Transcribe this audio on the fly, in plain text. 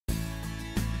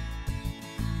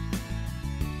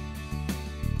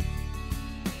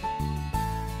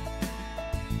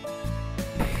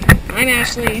I'm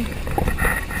Ashley,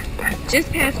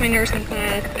 just passed my nursing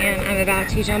class, and I'm about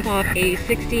to jump off a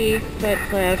 60-foot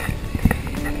cliff.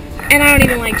 And I don't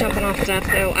even like jumping off stuff,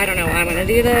 so I don't know why I'm going to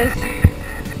do this.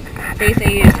 They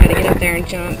say you just got to get up there and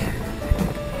jump.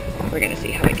 We're going to see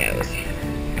how it goes.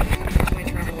 My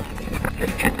travel up.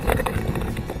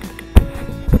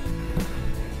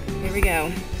 Here we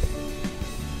go.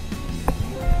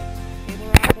 Table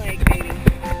Rock Lake, baby.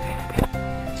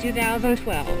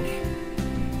 2012.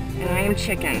 And I am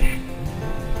chicken.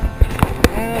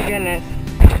 Oh goodness.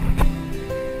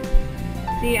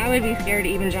 See, I would be scared to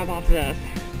even jump off this.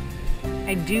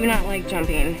 I do not like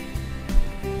jumping.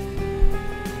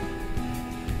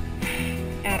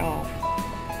 At all.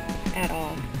 At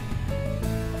all.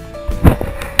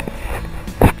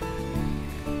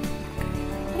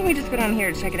 Why don't we just go down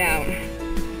here to check it out?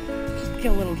 Just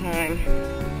kill a little time.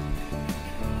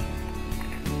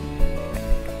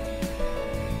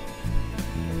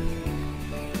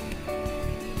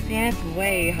 Yeah, it's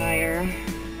way higher.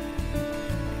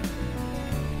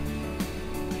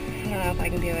 I don't know if I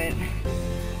can do it.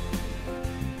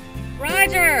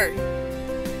 Roger!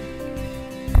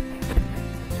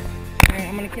 Alright,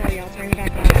 I'm gonna kill you. I'll turn you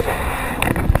back on.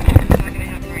 It's not gonna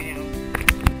happen right now.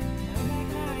 Oh my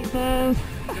god, he says.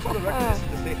 Just for the record, this is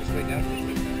the safest way down.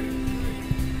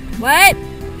 What?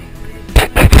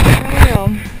 Oh.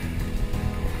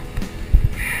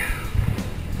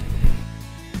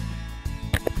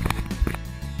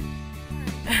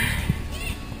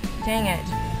 Dang it.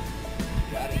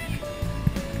 Got it.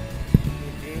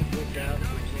 Look down to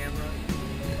the camera.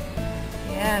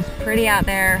 Yeah, it's pretty out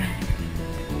there.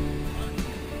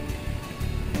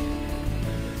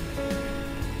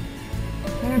 I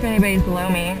wonder if anybody's below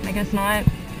me. I guess not.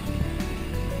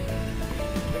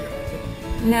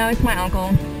 No, it's my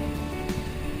uncle.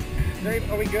 Dave,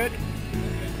 are we good?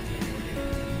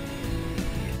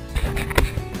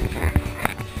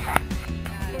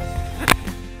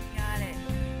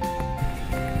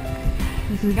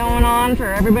 This is going on for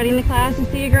everybody in the class to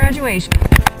see a graduation.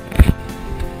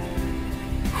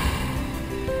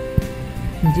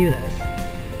 Do this.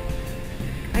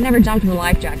 I've never jumped with a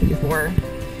life jacket before.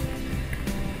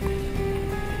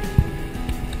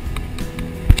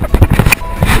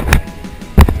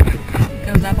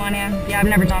 Goes up on you? Yeah, I've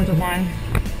never jumped with one.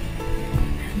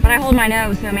 But I hold my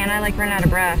nose, so man, I like run out of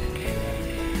breath.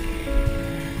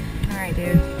 Alright,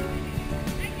 dude.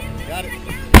 Got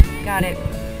it. Got it.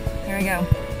 Here we go.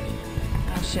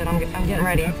 Oh shit, I'm getting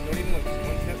ready. Don't even look. Just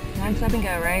one step. One step and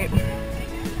go, right?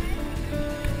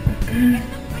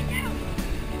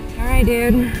 Alright,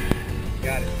 dude.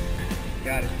 Got it.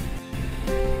 Got it.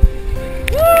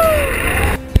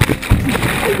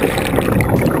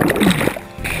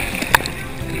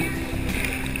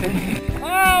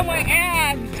 Oh my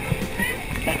abs!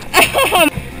 Oh